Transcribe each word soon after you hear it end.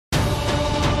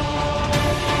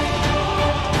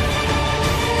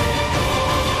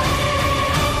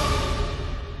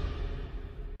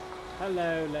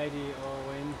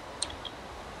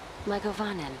My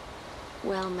Govanen,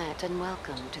 well met and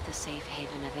welcome to the safe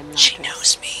haven of Imladris. She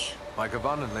knows me. My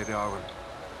Govanen, Lady Arwen.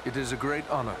 It is a great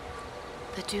honor.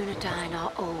 The Dunedain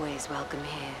are always welcome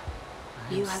here.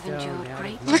 You have endured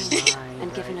great danger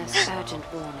and given us urgent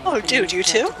warning. Oh, dude, you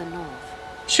too? To the north.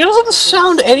 She doesn't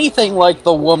sound anything like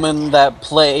the woman that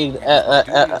played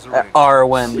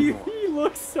Arwen. He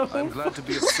looks so I'm glad to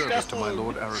be of service to my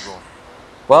Lord Aragorn.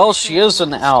 Well, she is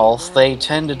an elf. They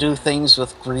tend to do things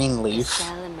with green leaf,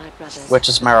 which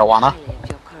is marijuana.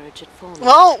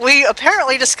 Well, we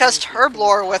apparently discussed herb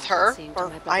lore with her,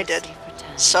 or I did.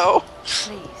 So.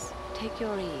 Please take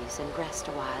your ease and rest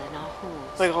a while in our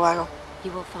halls. Wiggle waggle.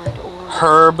 You will find all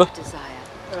Herb. you desire,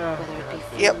 whether it be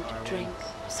food, drink,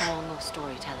 song, or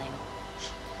storytelling.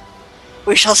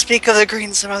 We shall speak of the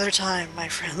green some other time, my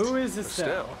friend. Who is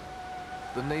Estelle?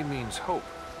 The name means hope.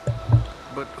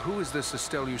 But who is this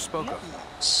Estelle you spoke of?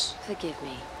 Forgive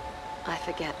me. I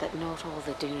forget that not all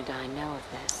the Dunedain know of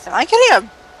this. Am I getting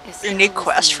a Estelle unique was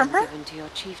quest the from name her? given to your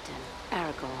chieftain,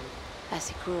 Aragorn, as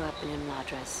he grew up in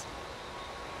Imladris.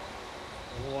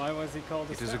 Why was he called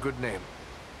It Estelle? is a good name.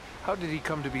 How did he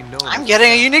come to be known? I'm as getting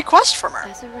a Estelle? unique quest from her.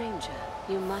 As a ranger,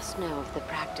 you must know of the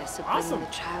practice of Awesome. bringing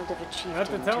the child of a chieftain You have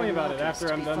to tell me about it Imladris after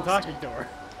to I'm be done fostered. talking to her.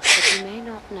 But you may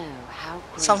not know how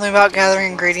great Something the about danger gathering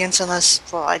was. ingredients in this.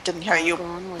 Well, I didn't hear you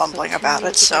Aragorn was bumbling but 2 about it,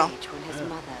 years so. of age when his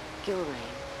mother, Gilrain,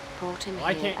 brought him Well,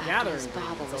 I here can't after gather his father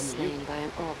ingredients, was only you slain by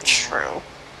an orc. True.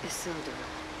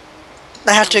 Isildur.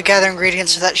 I have to gather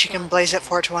ingredients so that she can blaze at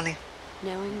 420.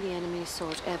 Knowing the enemy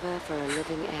sought ever for a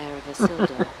living heir of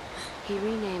Isildur, he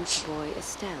renamed the boy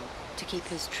Estelle to keep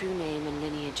his true name and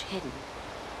lineage hidden.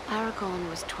 Aragorn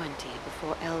was 20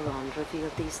 before Elrond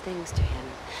revealed these things to him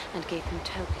and gave him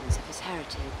tokens of his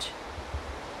heritage.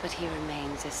 But he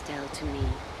remains Estelle to me,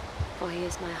 for he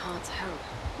is my heart's hope,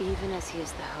 even as he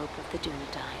is the hope of the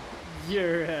Dunedain.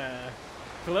 You're,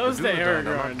 close The to Dunedain are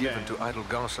Aragorn, not given man. to idle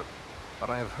gossip, but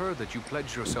I have heard that you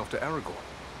pledged yourself to Aragorn.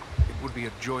 It would be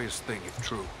a joyous thing if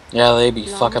true. Yeah, they be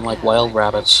Long fucking like ago, wild I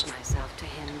rabbits. pledged myself to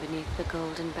him beneath the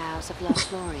golden boughs of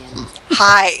Lothlorien.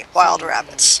 Hi, wild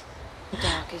rabbits.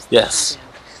 Dark is the Yes.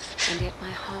 shadow, and yet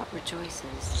my heart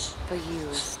rejoices, for you,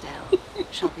 Estelle,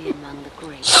 shall be among the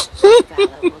great, whose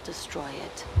valor will destroy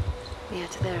it.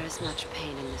 Yet there is much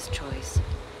pain in this choice,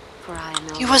 for I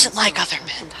am He wasn't like elven other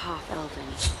men. and half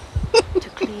elven. To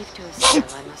cleave to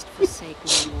Estelle, I must forsake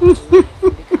my mortal life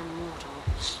and become mortal,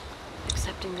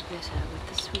 accepting the bitter with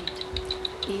the sweet.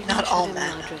 Even Not all should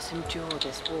men. Imladris endure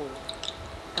this war,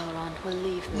 Elrond will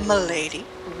leave me, M'lady.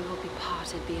 and we will be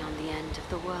parted beyond the end of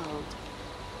the world.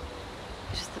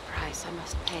 It is the price I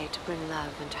must pay to bring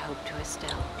love and hope to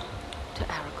Estelle, to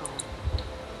Aragorn.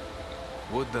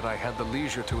 Would that I had the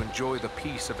leisure to enjoy the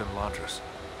peace of Imladris.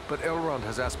 But Elrond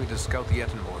has asked me to scout the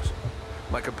Ettenmoors.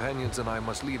 My companions and I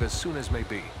must leave as soon as may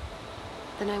be.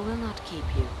 Then I will not keep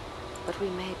you, but we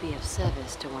may be of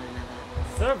service to one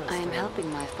another. Service. I am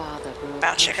helping my father brew a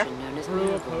Bow chicken. potion known as Brew a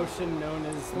Miracle. potion known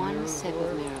as One sip of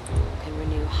Miracle. Miracle can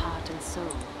renew heart and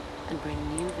soul, and bring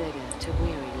new vigor to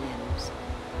weary limbs.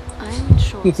 I am in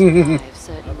short supply of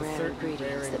certain Of a rare certain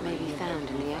ingredients rare that may be ingredient found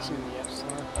in the found in the Ettenmoors.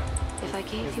 Ettenmoor. If I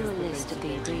gave you a list of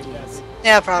the ingredients,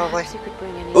 Yeah, probably. perhaps you could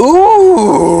bring any.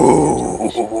 Ooh!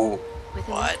 With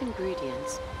What? enough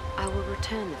ingredients, I will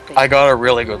return the favor. I got a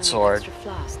really and good an sword. extra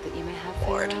flask that you may have for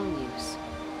Lord. your own use.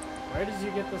 Where did you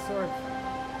get the sword?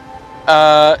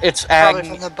 It's Probably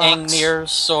from the box.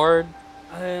 Angmir's sword.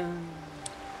 Um,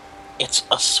 It's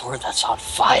a sword that's on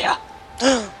fire.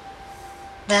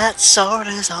 That sword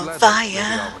is on Gladly, Lady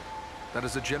fire. Arwen. That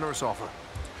is a generous offer.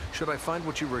 Should I find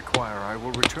what you require, I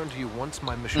will return to you once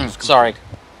my mission is complete. Sorry.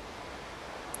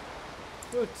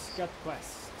 good, got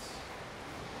quest.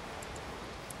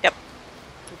 Yep.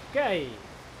 Okay.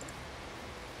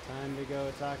 Time to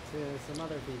go talk to some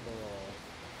other people.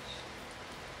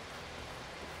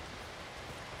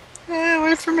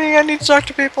 Wait for me, I need to talk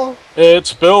to people.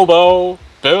 It's Bilbo.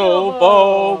 Bilbo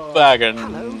Bilbo. Hello, you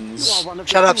Baggins. are one of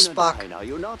Shut the up, Dunedain, Spock. are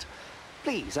you not?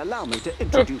 Please allow me to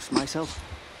introduce myself.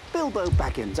 Bilbo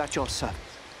Baggins at your service.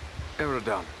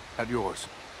 Eridan, at yours.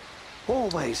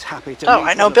 Always happy to Oh, meet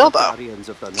I know one of the Bilbo. guardians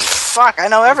of the North. Fuck, I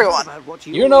know everyone. About what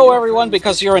You and know your everyone friends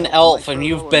because did you're an to elf my and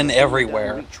you've Frodo been and the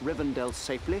everywhere. Reach Rivendell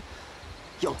safely.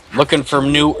 You'll have Looking to for tell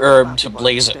me new all herb about to it one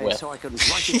blaze it day with. So I can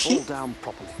write it all down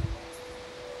properly.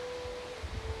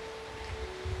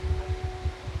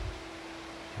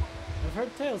 I've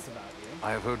heard tales about you.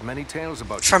 I have heard many tales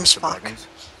about From you, Mr. Spock. Baggins.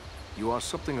 You are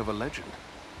something of a legend.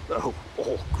 Oh,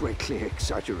 all greatly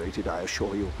exaggerated, I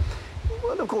assure you.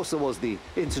 Well, of course, there was the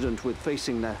incident with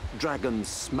facing the dragon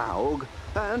Smaug,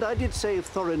 and I did save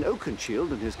Thorin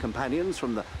Oakenshield and his companions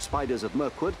from the spiders of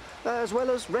Mirkwood, as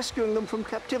well as rescuing them from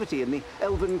captivity in the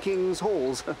Elven King's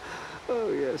halls.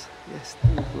 Oh, yes, yes,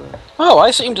 these were... Oh,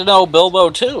 I seem to know Bilbo,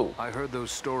 too. I heard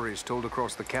those stories told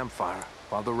across the campfire,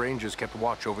 while the Rangers kept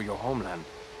watch over your homeland.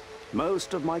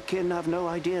 Most of my kin have no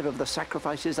idea of the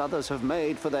sacrifices others have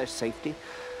made for their safety,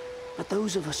 but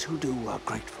those of us who do are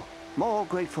grateful. More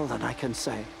grateful than I can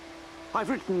say. I've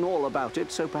written all about it,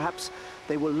 so perhaps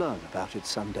they will learn about it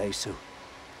someday soon.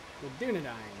 The Dunedain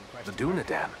The question.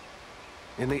 Dunedain?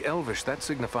 In the Elvish, that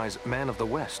signifies Man of the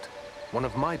West, one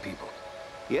of my people.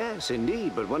 Yes,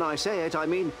 indeed, but when I say it, I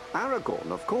mean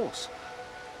Aragorn, of course.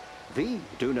 The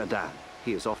Dunedain,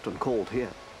 he is often called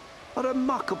here. A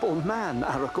remarkable man,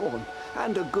 Aragorn,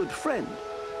 and a good friend.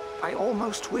 I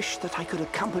almost wish that I could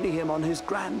accompany him on his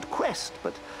grand quest,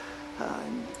 but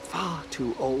I'm far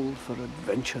too old for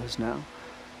adventures now.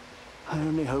 I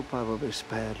only hope I will be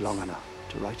spared long enough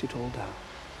to write it all down.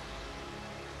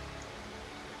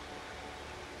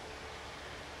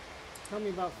 Tell me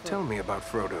about Frodo. Tell me about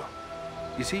Frodo.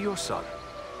 Is he your son?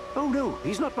 Oh no,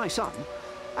 he's not my son.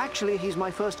 Actually, he's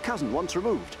my first cousin once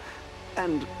removed.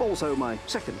 And also my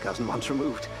second cousin once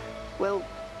removed. Well,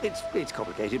 it's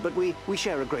complicated, but we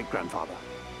share a great-grandfather.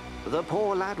 The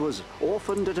poor lad was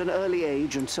orphaned at an early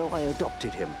age, and so I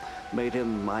adopted him. Made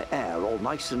him my heir, all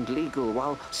nice and legal,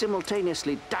 while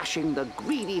simultaneously dashing the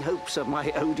greedy hopes of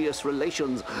my odious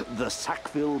relations, the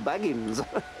Sackville Baggins.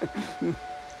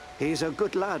 He's a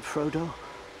good lad, Frodo.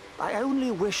 I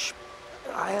only wish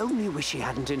he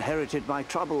hadn't inherited my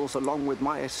troubles along with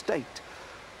my estate.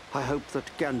 I hope that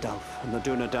Gandalf and the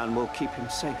Dunedain will keep him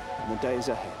safe in the days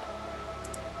ahead.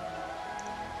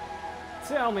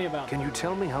 Tell me about Can you Frodo.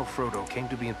 tell me how Frodo came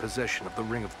to be in possession of the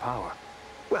Ring of Power?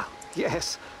 Well,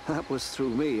 yes, that was through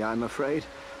me, I'm afraid.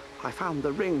 I found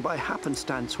the ring by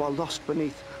happenstance while lost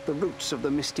beneath the roots of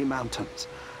the Misty Mountains.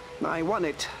 I won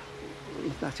it.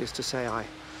 That is to say, I'm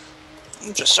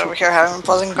just over here having a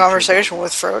pleasant conversation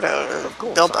with Frodo, Of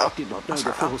course, Bilbo. I did not know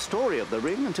the full story of the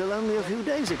ring until only a few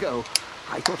days ago.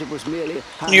 I thought it was merely...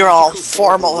 You're all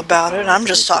formal about it, and I'm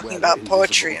just talking about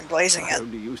poetry and blazing I it.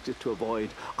 only used it to avoid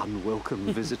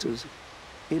unwelcome visitors.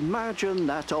 Imagine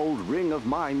that old ring of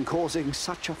mine causing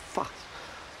such a fuss.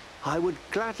 I would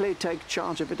gladly take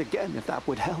charge of it again if that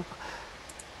would help.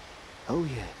 Oh,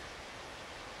 yes.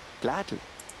 Gladly.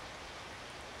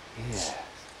 Yes.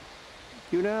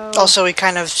 You know... Also, we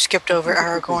kind of skipped over I think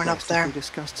it would be Aragorn up best if there. We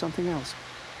discussed something else.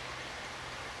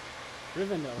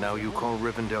 Rivendell. Now you call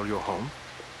Rivendell your home?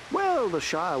 Well, the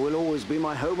Shire will always be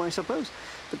my home, I suppose.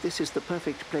 But this is the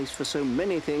perfect place for so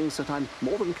many things that I'm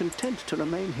more than content to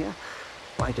remain here.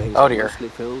 My days Oh, are dear. mostly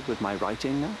filled with my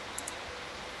writing now.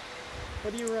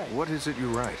 What do you write? What is it you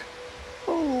write?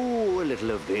 Oh, a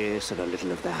little of this and a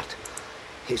little of that.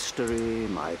 History,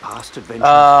 my past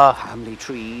adventures, family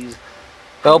trees.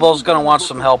 Bilbo's gonna want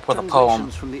some help with a poem.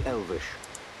 Translations from the Elvish.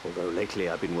 Although lately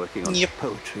I've been working on Yep.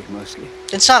 poetry mostly.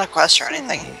 It's not a quest or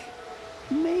anything. Hey,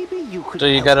 maybe you could Do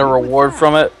you help get a me with reward that.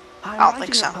 from it? I'm I don't writing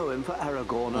think so. a poem for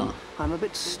Aragorn, and I'm a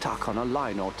bit stuck on a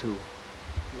line or two.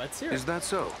 Let's hear Is it. that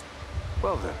so?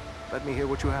 Well then, let me hear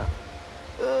what you have.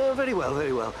 Very well,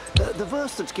 very well. The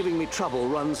verse that's giving me trouble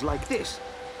runs like this.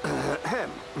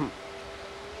 Ahem.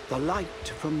 The light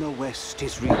from the west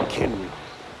is rekindled.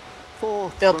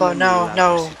 Forth Bilbo, from the no, new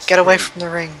no, lattice its get away strength. from the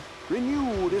ring.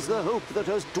 Renewed is the hope that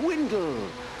has dwindled.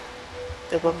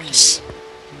 Bilbo, please.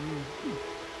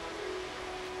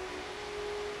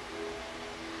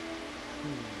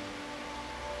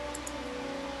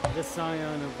 The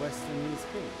scion of Westernese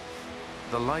kings.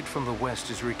 The light from the west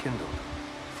is rekindled.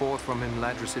 Forth from him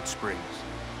Ladris it springs.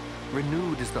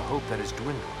 Renewed is the hope that has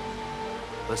dwindled.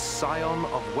 The scion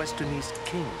of Westernese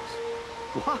kings.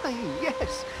 Why,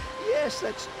 yes, yes,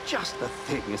 that's just the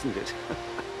thing, isn't it?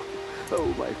 Oh,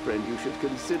 my friend, you should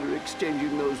consider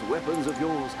exchanging those weapons of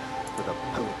yours for the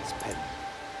poet's pen.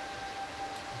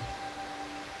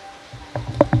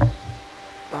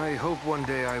 I hope one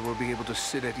day I will be able to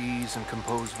sit at ease and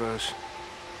compose verse,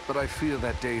 but I fear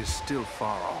that day is still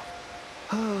far off.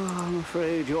 Oh, I'm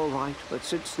afraid you're right, but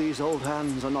since these old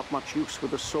hands are not much use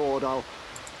with the sword, I'll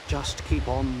just keep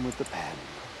on with the pen.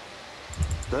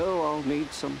 Though I'll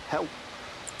need some help.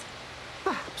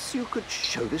 Perhaps you could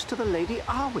show this to the Lady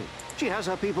Arwen. She has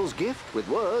her people's gift with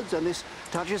words, and this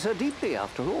touches her deeply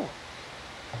after all.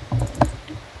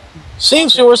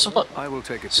 Seems we were supposed. I will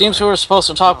take it. Seems to we her. were supposed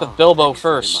to talk with Bilbo Thanks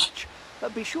very first.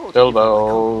 much. Be sure to give her my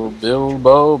Bilbo, compliments.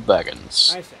 Bilbo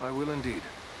Baggins. I say. I will indeed.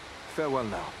 Farewell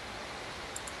now.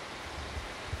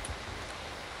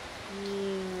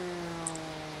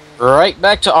 Right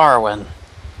back to Arwen.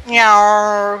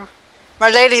 Yeah.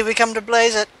 My lady, we come to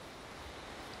blaze it.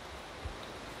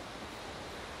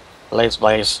 Blaze,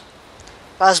 blaze.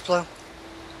 Blue.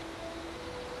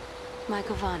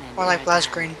 Michael Varnen. More like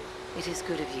Green. It is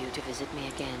good of you to visit me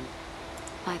again.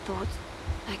 I thought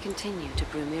I continue to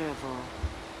brew Miraval,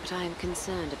 but I am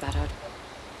concerned about our...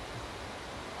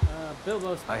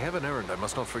 Bilbo's... I have an errand I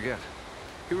must not forget.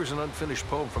 Here is an unfinished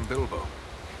poem from Bilbo.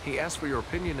 He asked for your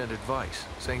opinion and advice,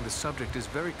 saying the subject is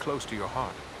very close to your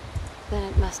heart. Then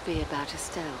it must be about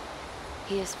Estelle.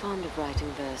 He is fond of writing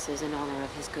verses in honor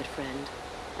of his good friend,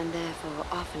 and therefore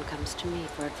often comes to me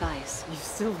for advice. You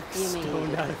still look You may stoned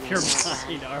leave it out with of me, your Sam.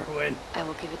 mind, Arwen. I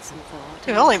will give it some thought.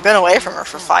 We've only been away from her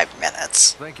for 5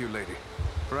 minutes. Thank you, lady.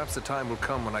 Perhaps the time will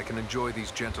come when I can enjoy these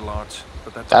gentle arts,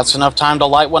 but That's enough time to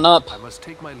light one up. I must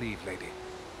take my leave, lady.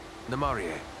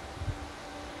 Namarie.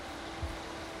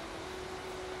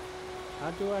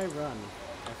 How do I run?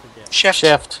 I forget. Shift.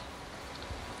 Shift.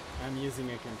 I'm using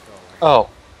a controller. Oh,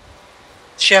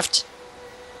 Shift.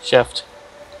 shift.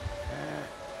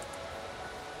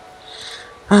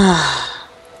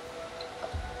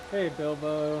 Hey,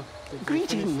 Bilbo. Did you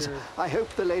Greetings. finish your... I hope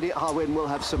the Lady Arwen will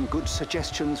have some good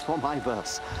suggestions for my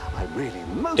verse. I'm really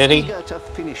most Did he? eager to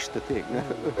finish the thing.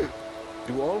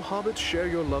 Do all hobbits share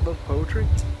your love of poetry?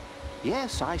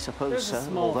 Yes, I suppose There's a so.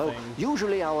 small Although thing.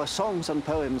 usually our songs and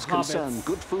poems concern Hobbits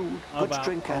good food, good about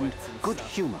drink, and poets and good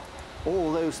stuff. humor.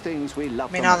 All those things we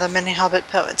love. I mean, the all the most. mini Hobbit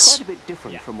poets. Quite a bit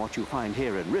different Yeah. from what you find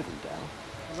here in Rivendell.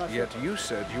 How about Yet you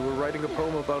said you were writing a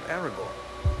poem about Aragorn.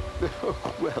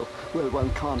 well,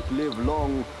 one can't live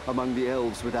long among the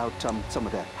elves without some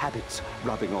of their habits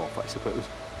rubbing off, I suppose.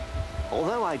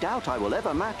 Although I doubt I will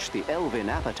ever match the elven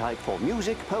appetite for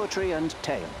music, poetry, and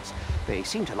tales. They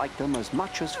seem to like them as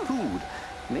much as food,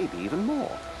 maybe even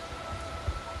more.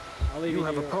 I'll leave You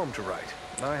have a here. poem to write,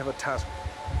 and I have a task.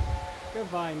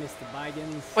 Goodbye, Mr.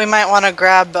 Biggins. We might want to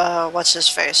grab, what's his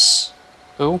face?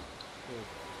 Who?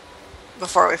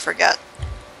 Before we forget.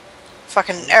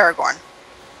 Fucking Aragorn.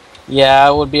 Yeah,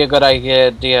 it would be a good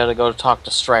idea to go talk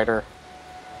to Strider.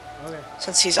 Okay.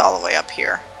 Since he's all the way up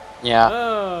here. Yeah.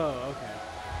 Oh,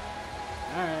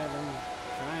 okay. Alright, I'm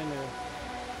trying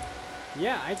to...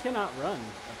 Yeah, I cannot run,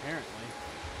 apparently.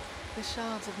 The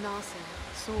shards of Narsil,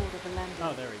 sword of Elendil.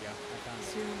 Oh, there we go. I found it.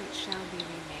 Soon it shall be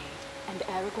remade, and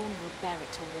Aragorn will bear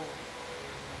it to war.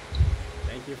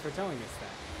 Thank you for telling us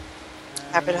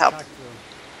that. Happy to let me help. talk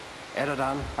to him.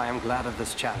 Eradan, I am glad of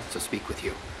this chance to speak with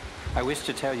you. I wish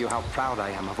to tell you how proud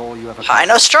I am of all you have I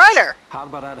know Strider!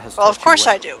 Halbarad has Well, of taught you course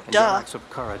well, I do. and your Duh. acts of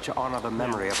courage honor the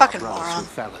memory of Fucking our brothers moron. who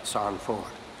fell at Sarn Ford.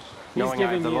 He's Knowing I have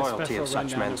giving the me a loyalty special of such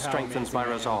rundown men of how strengthens my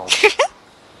amazing I am. resolve.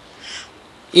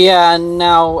 Yeah, and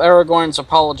now Aragorn's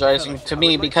apologizing to I me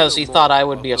would like because to he know thought more I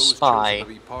would about be a those chosen spy. to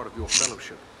be part of your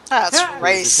fellowship. That's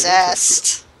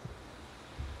racist.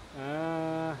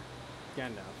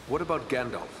 Gandalf. What about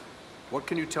Gandalf? What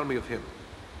can you tell me of him?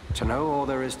 To know all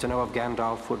there is to know of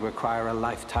Gandalf would require a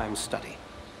lifetime study.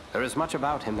 There is much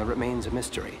about him that remains a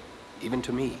mystery, even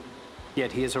to me.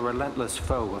 Yet he is a relentless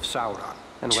foe of Sauron.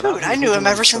 And Dude, without I his knew him vigilance,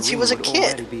 ever since the he ring was a would kid.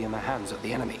 already be in the hands of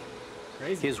the enemy.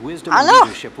 Crazy. His wisdom I and know.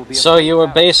 leadership will be a So you were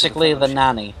great value to the basically the Fellowship.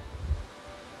 nanny.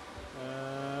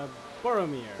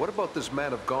 Boromir. What about this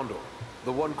man of Gondor,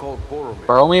 the one called Boromir?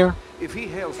 Boromir? If he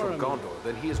hails from Gondor,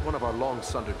 then he is one of our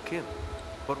long-sundered kin.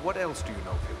 But what else do you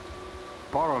know of him?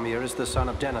 Boromir is the son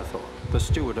of Denethor, the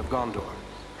steward of Gondor.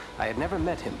 I had never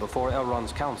met him before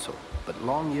Elrond's council, but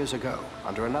long years ago,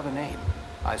 under another name,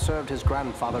 I served his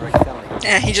grandfather Ecthelion.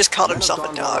 Yeah, he just called Men of himself a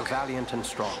Gondor dog. are valiant and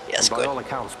strong, Yes, and by good. all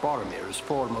accounts, Boromir is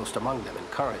foremost among them in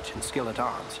courage and skill at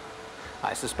arms.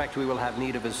 I suspect we will have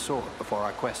need of his sword before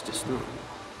our quest is through.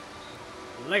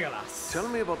 Legolas. Tell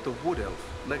me about the wood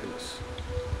elf, Legolas.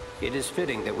 It is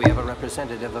fitting that we have a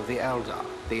representative of the Eldar,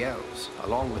 the Elves,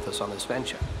 along with us on this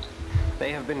venture.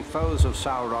 They have been foes of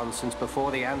Sauron since before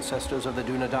the ancestors of the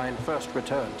Dunedain first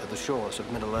returned to the shores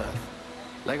of Middle-earth.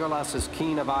 Legolas is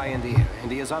keen of eye and ear,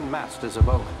 and he is unmatched as a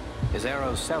bowman. His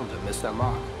arrows seldom miss their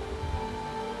mark.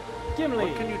 Gimli.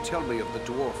 What can you tell me of the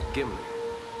dwarf Gimli?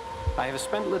 I have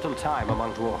spent little time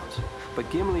among dwarves, but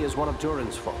Gimli is one of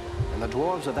Durin's folk, and the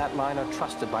dwarves of that line are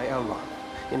trusted by Elrond,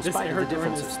 in This spite of the Aragorn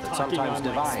differences is that talking sometimes on,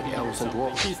 like, divide speed or elves and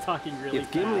something. dwarves. He's talking really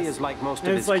If Gimli fast. is like most And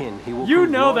of it's his like, kin, he will you prove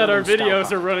know loyal that our and videos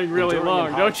stout-hearted, are running really enduring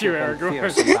in long, don't you, hardship and Aragorn?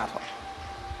 fierce in battle.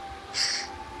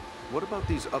 What about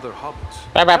these other hobbits?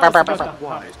 Bah, bah, bah, bah, bah, Tell us bah. about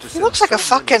Wise to He send looks like a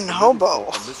so many fucking hobo.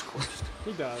 on this quest.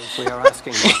 He does. We are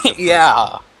asking lots of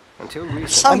Yeah. Until recently,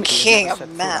 Some he had king never of set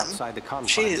foot men. outside the confines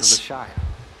Jeez. of the Shire.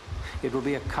 It will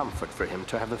be a comfort for him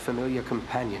to have the familiar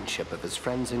companionship of his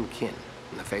friends and kin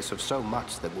in the face of so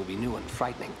much that will be new and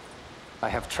frightening. I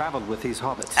have traveled with these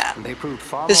hobbits, and they proved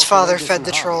far His more father courageous fed and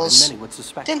the hardy trolls. than many would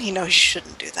suspect. Didn't he know he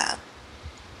shouldn't do that?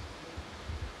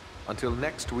 Until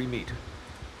next we meet.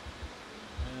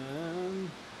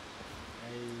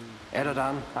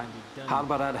 Eredan,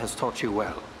 Halbarad has taught you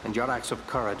well, and your acts of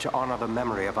courage honor the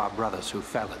memory of our brothers who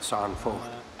fell at Sarn Ford.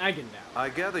 Agendour. I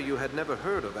gather you had never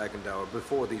heard of Agendour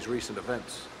before these recent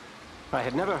events. I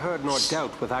had never heard nor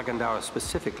dealt with Agendour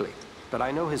specifically, but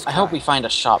I know his I hope kind. we find a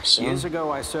shop soon. Years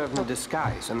ago, I served in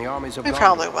disguise in the armies of We Gondor,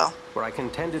 probably will. where I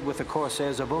contended with the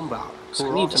corsairs of Umbar, So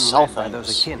who I were need to often sell led by those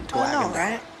things. akin to I know, Agendour.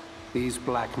 right? These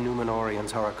black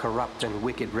Numenorians are a corrupt and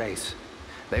wicked race.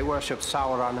 They worship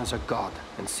Sauron as a god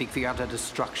and seek the utter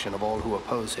destruction of all who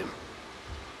oppose him.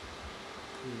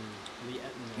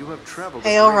 You have traveled.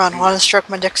 Hey, Elrond, want to stroke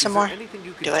my dick some Is there more? anything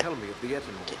you can Do it. tell me of the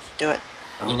Ettenmoors? Do it.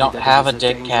 You don't have a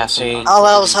dick, Cassie. All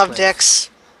elves have dicks.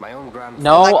 My own grandfather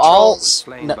No, Like all trolls.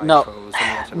 slain no, by no, trolls in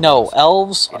the Ettenmoors. no.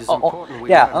 Elves. It is Oh, important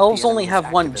we yeah, learn if elves the only enemy is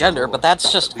have one active in gender, our but wars,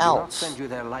 that's just we do not elves. send you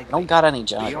there lightly. Don't got any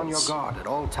Be on your genitals. guard at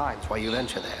all times while you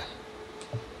venture there.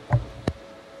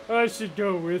 I should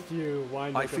go with you.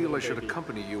 Why not? I feel I should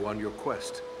accompany you on your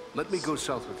quest. Let me go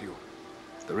south with you.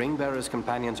 The Ring-Bearer's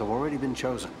companions have already been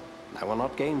chosen. I will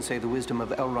not gainsay the wisdom of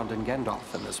Elrond and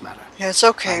Gandalf in this matter. Yeah, it's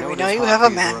okay. We it know is you hard have for a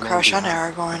you to man remain crush on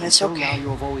behind, Aragorn. but It's until now okay. you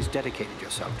have always dedicated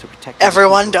yourself to protecting the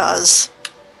Everyone people of the does. world.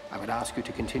 I would ask you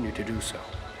to continue to do so.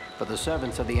 For the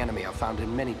servants of the enemy are found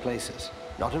in many places.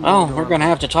 Not in Oh, Mordor we're gonna alone.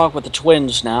 have to talk with the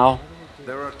twins now.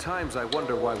 There are times I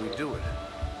wonder why we do it.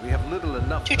 We have little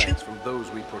enough Choo-choo. thanks from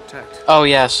those we protect. Oh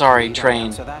yeah, sorry, Need I train.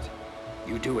 answer that?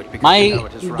 You do it because My you know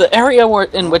it is right. the area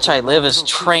in which I live is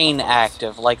train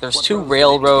active. Like there's What two roads do they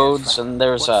stand railroads for? and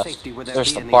there's What safety would there there's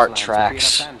be the in these BART lands if we had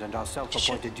tracks. abandoned our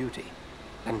self-appointed duty?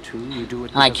 And two, you do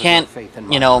it And I because of can't, your faith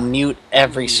in you my know, heart. mute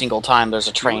every single time there's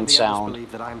a You and train the others sound.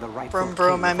 believe that I am the rightful Broom,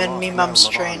 broom, king of I'm the in lost me realm mum's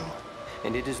of train. Arnor,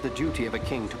 and it is the duty of a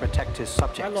king to protect his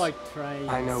subjects. I like trains.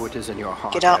 I know it is in your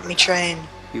heart. Get out me Eredan. train.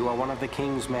 You are one of the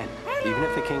king's men, even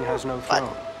if the king has no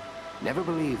throne. Never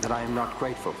believe that I am not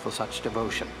grateful for such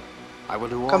devotion. I will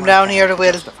do all Come I down can here to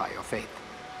will. justify your faith.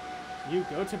 You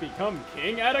go to become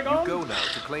King You Aragorn? go now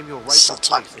to claim your Still rightful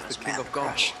place talking to as his the King man of Gondor.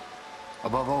 crush.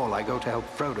 Above all, I go to help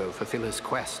Frodo fulfill his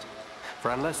quest.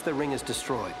 For unless the ring is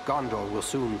destroyed, Gondor will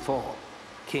soon fall.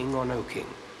 King or no king.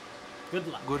 Good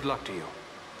luck. Good luck to you.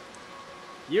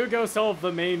 You go solve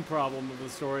the main problem of the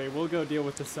story. We'll go deal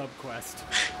with the sub-quest.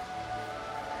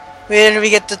 Where do we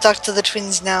get to talk to the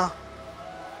twins now?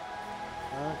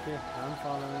 Okay, I'm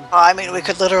following. Well, I mean, we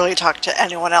could literally talk to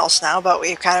anyone else now, but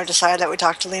we kind of decided that we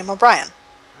talked to Liam O'Brien.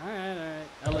 Alright.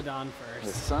 Eladon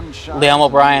first. Liam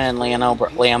O'Brien and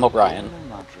Liam O'Brien.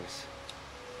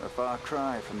 A far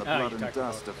cry from the Oh, blood you and talked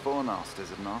dust about of Fornost,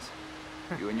 is it not?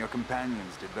 You and your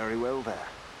companions did very well there.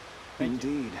 Thank you.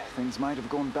 Indeed, things might have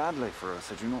gone badly for us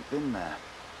had you not been there.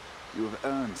 You have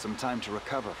earned some time to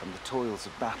recover from the toils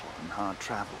of battle and hard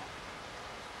travel.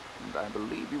 And I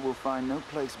believe you will find no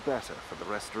place better for the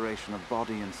restoration of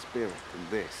body and spirit than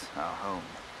this, our home.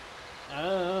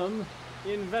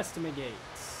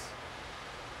 Investigates.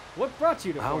 What brought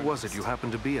you to How was Fornost? it you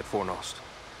happened to be at Fornost?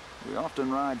 We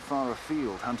often ride far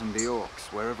afield hunting the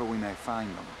orcs, wherever we may find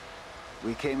them.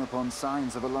 We came upon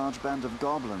signs of a large band of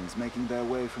goblins making their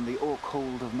way from the orc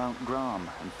hold of Mount Gram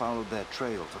and followed their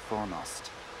trail to Fornost,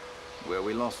 where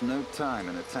we lost no time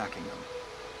in attacking them.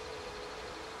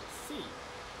 See.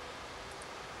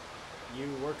 You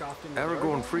work often with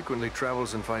Aragorn frequently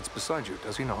travels and fights beside you,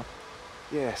 does he not?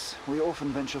 Yes, we often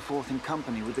venture forth in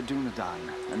company with the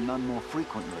Dunedain, and none more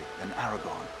frequently than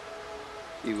Aragorn.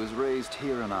 He was raised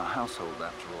here in our household,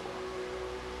 after all.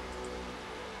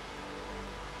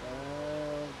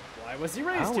 Why was he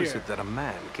raised How here? is it that a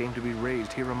man came to be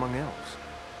raised here among elves?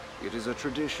 It is a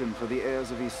tradition for the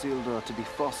heirs of Isildur to be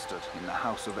fostered in the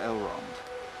House of Elrond.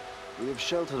 We have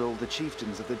sheltered all the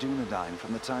chieftains of the Dunedain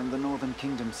from the time the Northern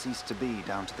Kingdom ceased to be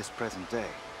down to this present day.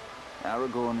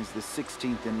 Aragorn is the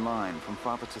 16th in line from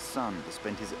father to son to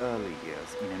spend his early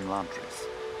years in Elantris.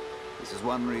 This is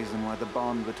one reason why the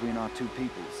bond between our two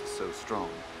peoples is so strong.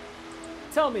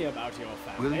 Tell me about your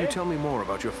family. Will you tell me more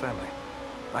about your family?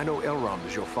 I know Elrond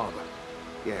is your father.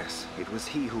 Yes, it was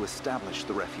he who established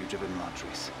the refuge of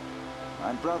Elantris.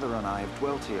 My brother and I have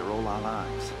dwelt here all our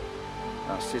lives.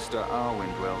 Our sister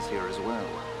Arwen dwells here as well,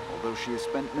 although she has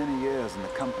spent many years in the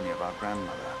company of our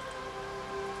grandmother.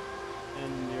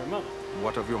 And your mother?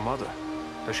 What of your mother?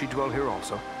 Does she dwell here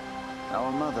also?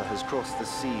 Our mother has crossed the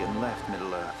sea and left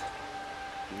Middle-earth.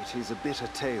 It is a bitter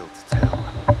tale to tell.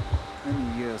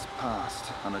 Many years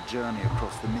past, on a journey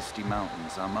across the misty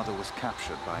mountains, our mother was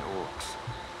captured by orcs.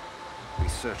 We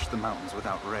searched the mountains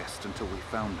without rest until we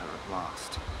found her at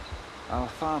last. Our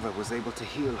father was able to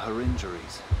heal her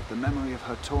injuries. The memory of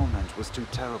her torment was too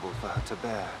terrible for her to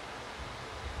bear.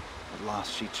 At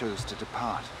last she chose to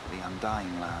depart for the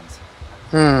Undying Lands.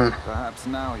 Perhaps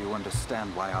now you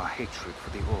understand why our hatred for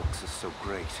the orcs is so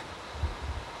great.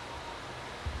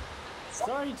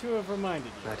 Sorry to have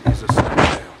reminded you. That is a sad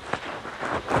tale.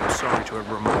 I'm sorry to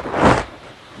have reminded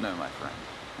you. No, my friend.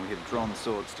 We have drawn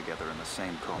swords together in the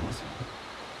same cause.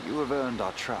 You have earned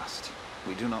our trust.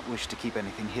 We do not wish to keep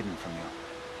anything hidden from you.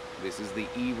 This is the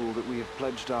evil that we have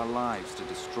pledged our lives to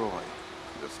destroy,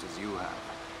 just as you have.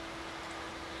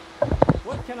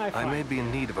 What can I find? I may be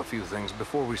in need of a few things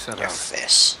before we set out.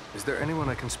 Fish. Is there anyone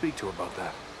I can speak to about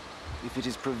that? If it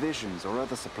is provisions or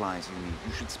other supplies you need,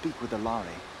 you should speak with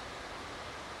Alari.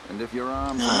 And if your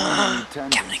arms are need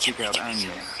tendons, seek out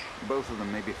Angmir. Both of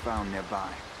them may be found nearby.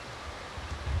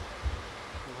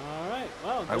 Alright,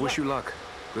 well, I wish you luck.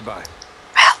 Goodbye.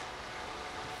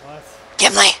 What?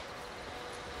 Gimli!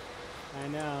 I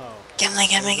know. Gimli.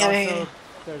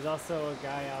 There's also a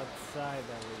guy outside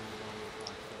that we want to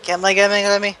talk to.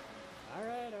 Gimli.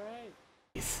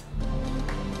 Alright.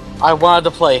 I wanted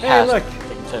to play Hey, look.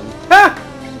 Ha!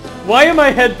 Why am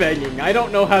I headbanging? I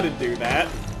don't know how to do that.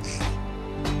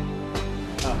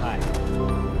 Oh, hi.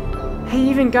 I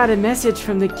even got a message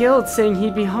from the guild saying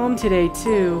he'd be home today,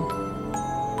 too.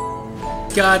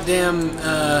 Goddamn,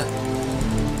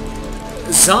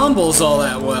 Zombles all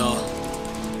that well.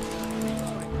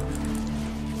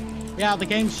 Yeah, the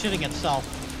game's shitting itself.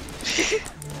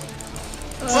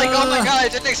 It's like, oh my god, I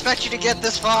didn't expect you to get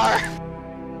this far.